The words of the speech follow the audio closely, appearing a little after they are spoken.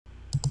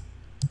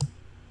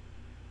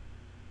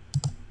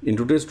In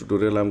today's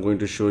tutorial, I'm going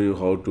to show you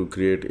how to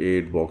create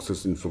 8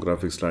 boxes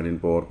infographic slide in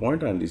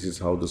PowerPoint, and this is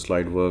how the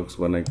slide works.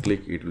 When I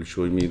click, it will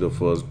show me the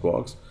first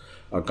box,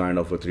 a kind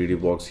of a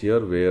 3D box here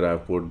where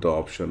I've put the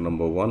option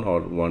number 1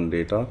 or 1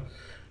 data.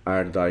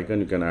 Add the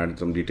icon, you can add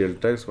some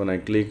detailed text. When I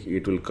click,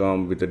 it will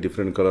come with a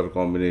different color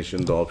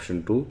combination, the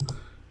option 2,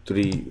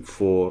 3,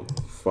 4,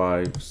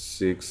 5,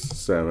 6,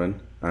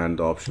 7 and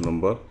the option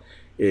number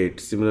 8.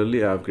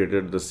 Similarly, I have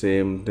created the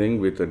same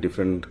thing with a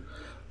different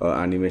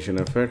animation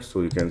effect.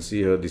 So you can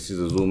see here, this is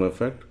a zoom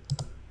effect,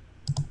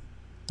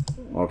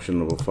 option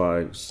number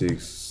 5,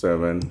 6,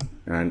 7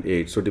 and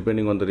 8. So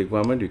depending on the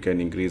requirement, you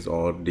can increase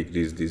or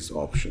decrease these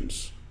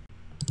options.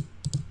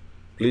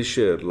 Please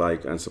share,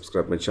 like and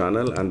subscribe my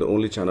channel, and the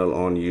only channel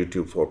on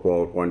YouTube for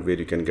PowerPoint where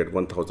you can get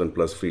 1000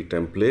 plus free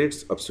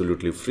templates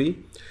absolutely free.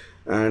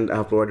 And I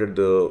have provided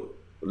the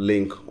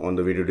link on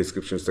the video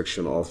description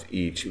section of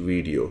each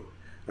video.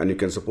 And you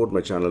can support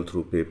my channel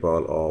through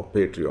PayPal or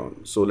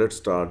Patreon. So let's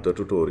start the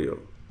tutorial.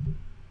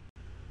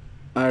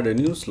 Add a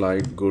new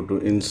slide, go to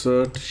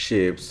insert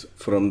shapes.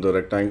 From the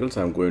rectangles,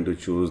 I'm going to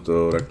choose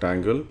the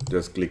rectangle.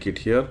 Just click it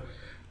here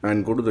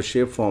and go to the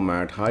shape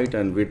format. Height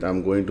and width,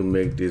 I'm going to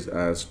make this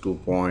as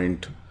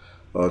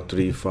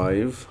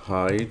 2.35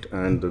 height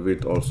and the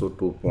width also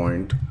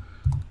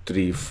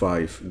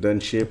 2.35. Then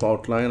shape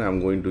outline,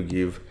 I'm going to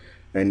give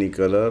any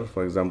color.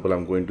 For example,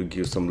 I'm going to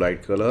give some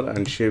light color,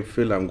 and shape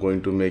fill, I'm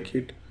going to make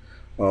it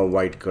a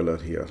white color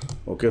here.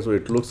 Okay, so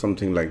it looks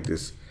something like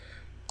this.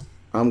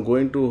 I'm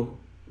going to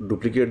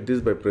duplicate this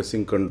by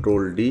pressing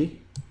Ctrl D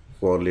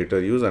for later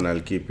use, and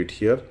I'll keep it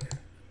here.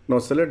 Now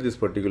select this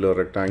particular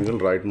rectangle,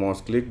 right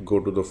mouse click,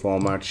 go to the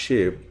format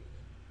shape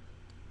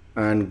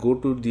and go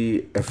to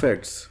the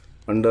effects.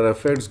 Under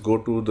effects, go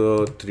to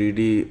the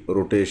 3D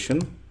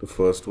rotation, the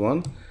first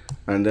one,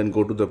 and then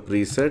go to the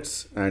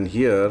presets, and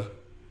here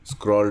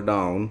scroll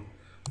down,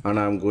 and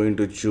I'm going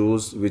to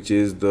choose which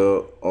is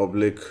the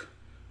oblique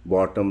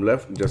bottom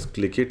left. Just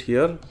click it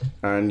here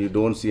and you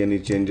don't see any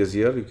changes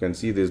here. You can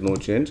see there's no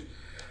change.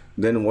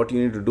 Then what you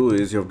need to do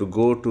is you have to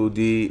go to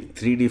the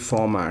 3D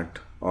format,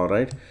 all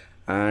right,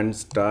 and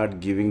start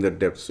giving the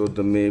depth. So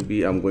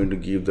maybe I'm going to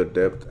give the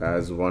depth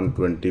as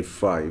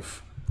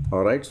 125.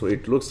 All right, so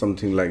it looks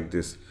something like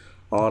this,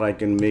 or I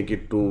can make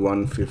it to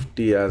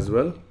 150 as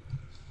well.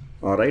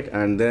 All right,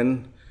 and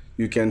then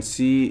you can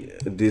see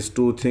these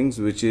two things,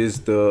 which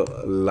is the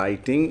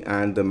lighting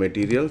and the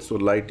material. So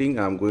lighting,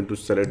 I'm going to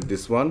select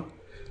this one,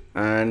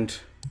 and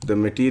the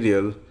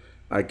material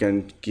I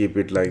can keep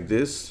it like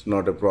this,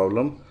 not a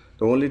problem.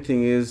 The only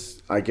thing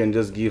is I can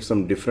just give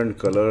some different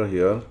color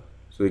here.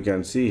 So you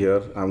can see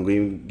here I'm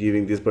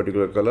giving this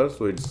particular color,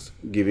 so it's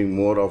giving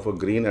more of a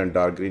green and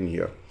dark green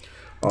here.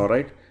 All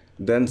right,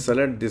 then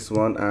select this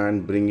one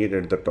and bring it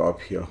at the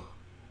top here.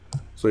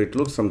 So it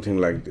looks something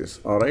like this.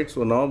 All right,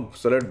 so now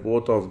select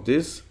both of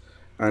this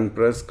and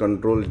press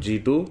Ctrl G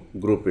to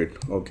group it.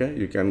 Okay,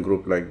 you can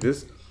group like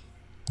this,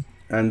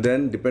 and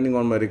then depending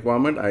on my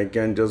requirement, I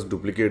can just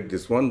duplicate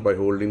this one by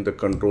holding the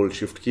Ctrl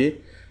Shift key.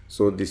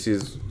 So this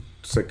is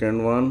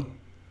second one,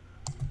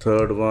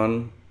 third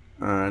one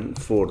and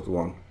fourth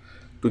one.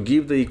 To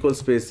give the equal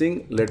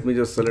spacing, let me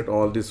just select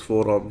all these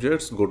 4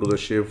 objects, go to the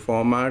shape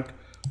format,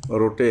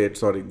 go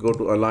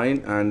to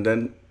align, and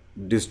then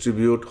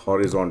distribute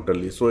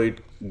horizontally, so it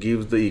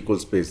gives the equal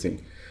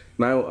spacing.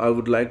 Now I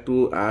would like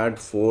to add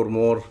 4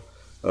 more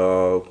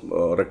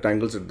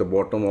rectangles at the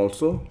bottom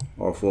also,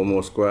 or 4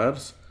 more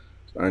squares,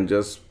 and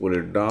just pull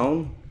it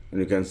down,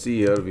 and you can see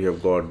here we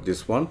have got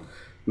this one.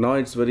 Now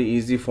it's very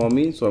easy for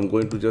me, so I'm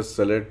going to just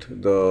select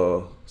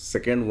the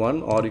second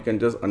one, or you can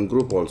just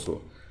ungroup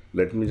also.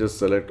 Let me just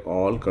select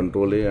all,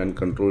 Ctrl A and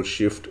Ctrl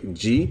Shift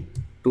G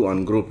to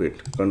ungroup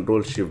it.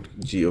 Ctrl Shift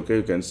G. Okay,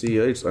 you can see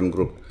here it's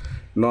ungrouped.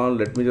 Now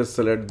let me just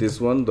select this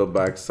one, the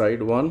back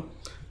side one,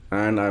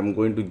 and I'm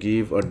going to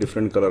give a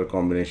different color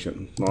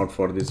combination. Not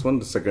for this one,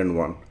 the second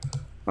one.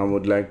 I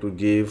would like to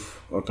give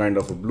a kind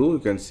of a blue, you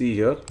can see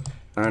here,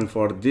 and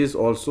for this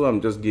also I'm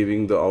just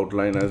giving the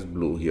outline as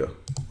blue here.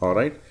 All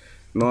right,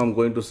 now I'm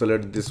going to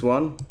select this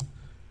one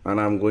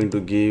and I'm going to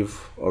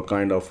give a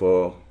kind of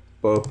a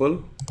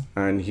purple,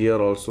 and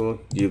here also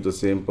give the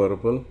same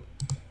purple,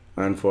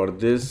 and for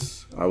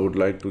this I would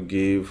like to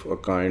give a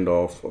kind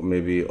of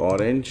maybe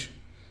orange,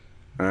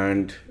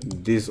 and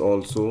this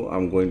also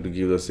I'm going to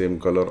give the same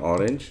color,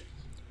 orange.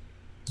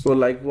 So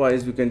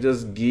likewise you can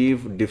just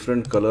give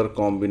different color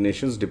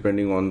combinations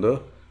depending on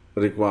the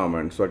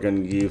requirement. So I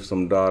can give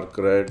some dark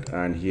red,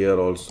 and here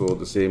also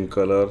the same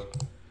color,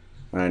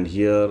 and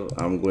here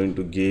I'm going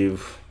to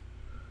give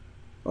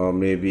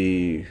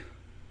maybe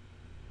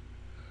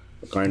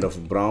a kind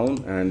of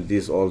brown, and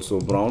this also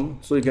brown.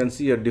 So you can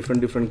see a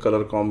different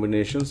color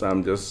combinations.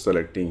 I'm just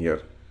selecting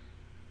here.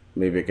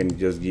 Maybe I can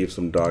just give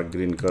some dark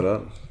green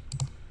color,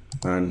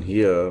 and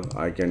here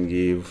I can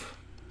give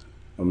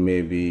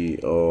maybe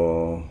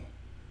a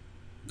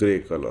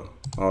gray color.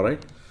 All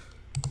right,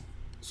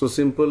 so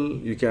simple.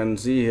 You can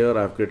see here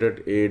I've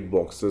created 8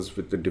 boxes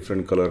with the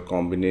different color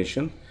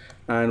combination,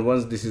 and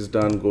once this is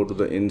done, go to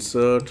the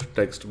insert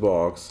text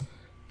box,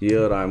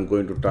 Here I'm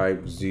going to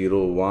type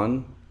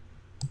 01,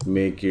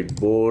 make it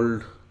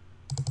bold,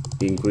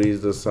 increase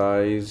the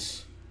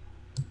size,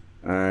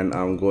 and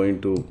I'm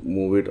going to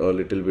move it a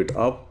little bit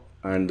up,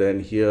 and then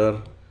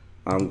here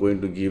I'm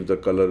going to give the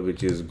color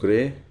which is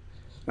gray,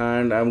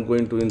 and I'm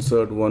going to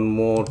insert one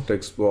more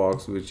text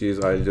box which is,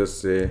 I'll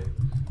just say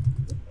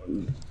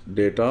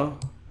data,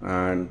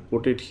 and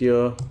put it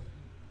here,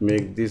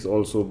 make this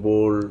also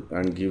bold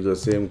and give the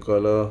same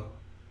color.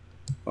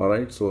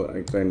 Alright, so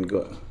I can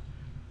go,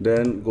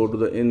 then go to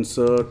the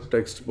insert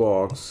text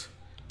box.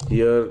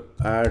 Here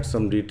add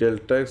some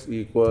detailed text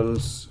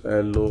equals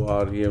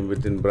LOREM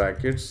within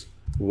brackets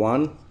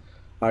 1.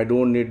 I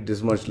don't need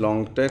this much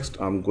long text.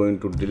 I'm going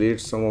to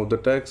delete some of the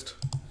text,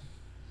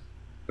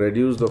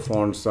 reduce the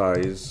font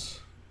size,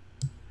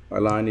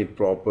 align it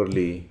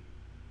properly,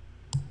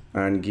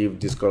 and give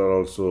this color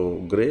also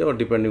gray or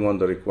depending on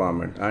the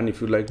requirement. And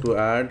if you like to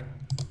add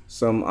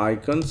some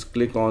icons,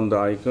 click on the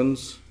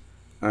icons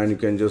and you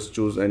can just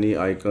choose any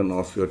icon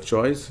of your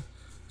choice.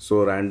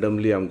 So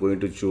randomly I'm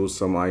going to choose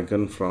some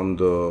icon from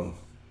the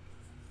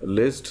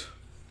list.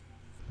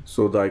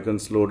 So the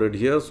icons loaded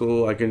here,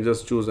 so I can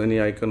just choose any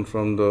icon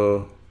from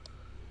the,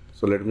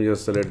 so let me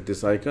just select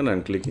this icon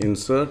and click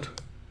insert,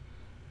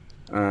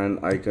 and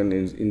icon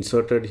is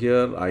inserted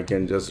here. I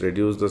can just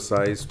reduce the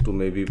size to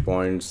maybe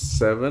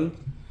 0.7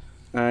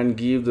 and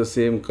give the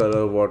same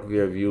color what we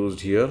have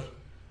used here,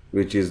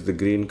 which is the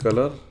green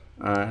color,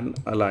 and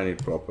align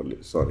it properly.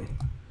 Sorry,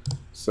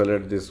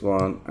 select this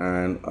one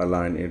and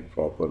align it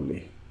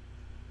properly.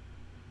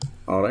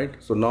 Alright,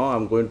 so now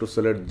I'm going to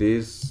select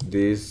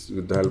this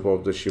with the help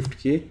of the shift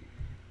key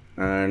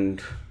and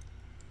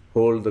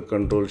hold the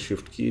control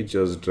shift key,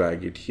 just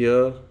drag it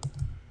here.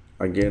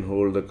 Again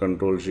hold the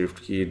control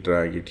shift key,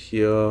 drag it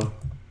here,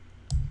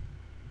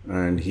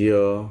 and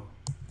here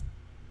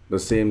the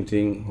same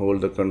thing,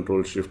 hold the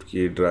control shift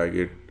key, drag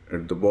it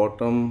at the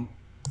bottom,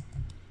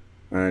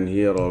 and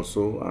here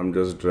also I'm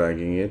just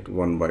dragging it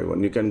one by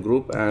one. You can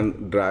group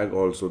and drag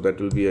also, that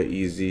will be a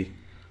easy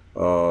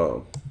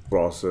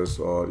process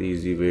or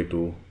easy way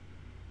to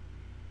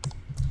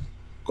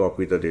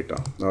copy the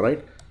data. All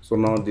right, so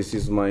now this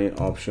is my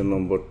option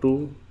number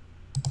 2,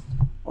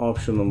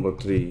 option number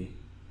 3,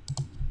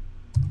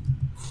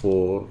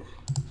 4,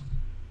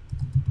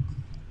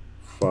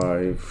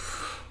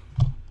 5,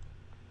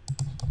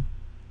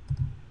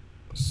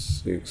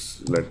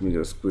 6. Let me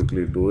just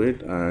quickly do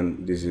it,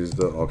 and this is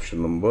the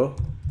option number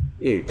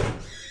 8.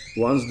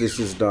 Once this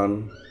is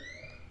done,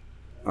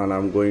 and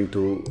I'm going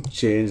to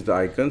change the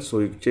icons. So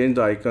you change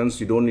the icons,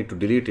 you don't need to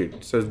delete it.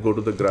 It says go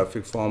to the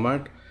graphic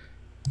format,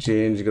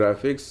 change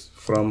graphics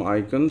from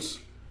icons,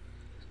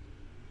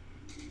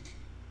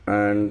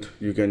 and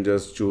you can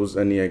just choose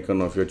any icon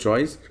of your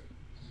choice.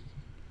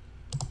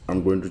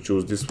 I'm going to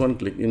choose this one,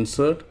 click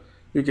insert.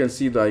 You can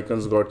see the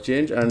icons got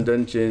changed, and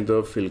then change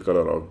the fill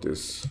color of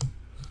this.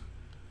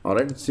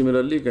 Alright,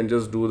 similarly you can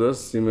just do the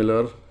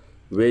similar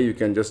way, you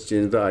can just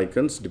change the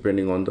icons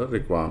depending on the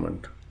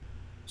requirement.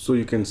 So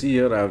you can see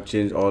here I have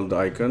changed all the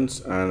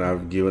icons and I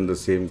have given the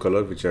same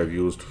color which I have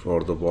used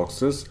for the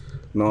boxes.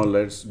 Now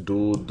let's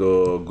do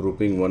the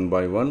grouping one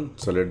by one.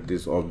 Select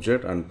this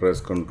object and press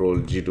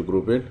Ctrl G to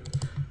group it.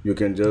 You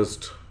can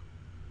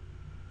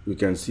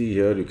see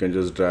here, you can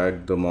just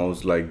drag the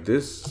mouse like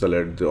this,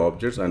 select the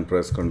objects and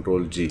press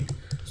Ctrl G.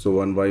 So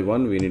one by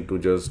one we need to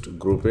just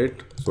group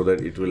it so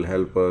that it will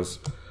help us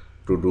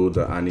to do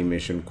the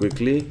animation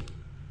quickly.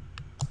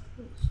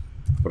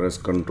 Press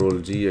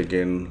Ctrl G,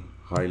 again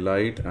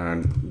highlight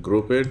and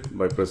group it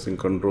by pressing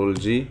Ctrl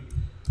G,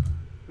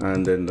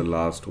 and then the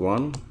last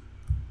one.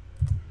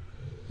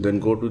 Then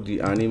go to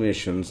the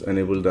animations,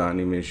 enable the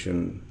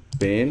animation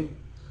pane,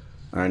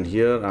 and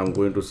here I'm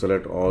going to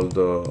select all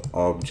the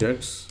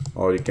objects,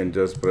 or you can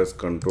just press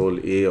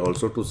Ctrl A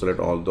also to select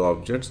all the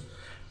objects,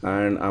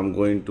 and I'm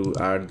going to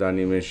add the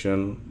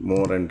animation,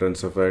 more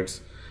entrance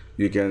effects.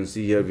 You can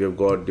see here we have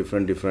got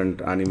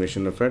different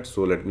animation effects.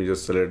 So let me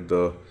just select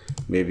the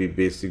maybe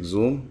basic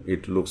zoom.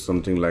 It looks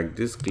something like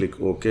this.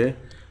 Click OK,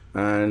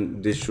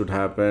 and this should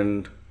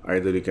happen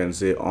either you can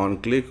say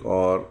on click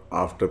or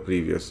after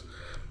previous.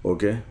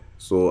 Okay,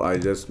 so I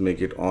just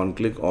make it on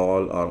click,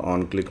 all are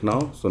on click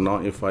now. So now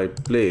if I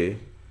play,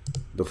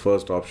 the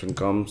first option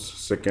comes,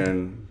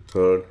 second,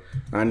 third,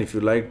 and if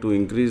you like to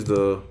increase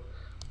the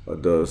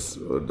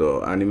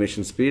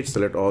animation speed,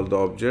 select all the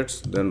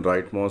objects, then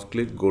right mouse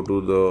click, go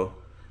to the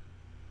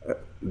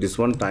this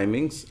one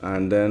timings,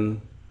 and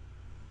then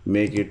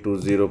make it to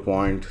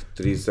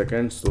 0.3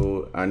 seconds,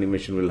 so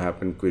animation will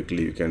happen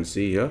quickly. You can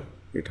see here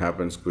it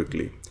happens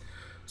quickly.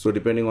 So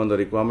depending on the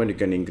requirement, you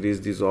can increase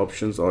these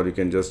options or you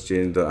can just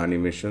change the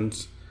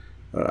animations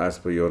as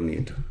per your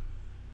need.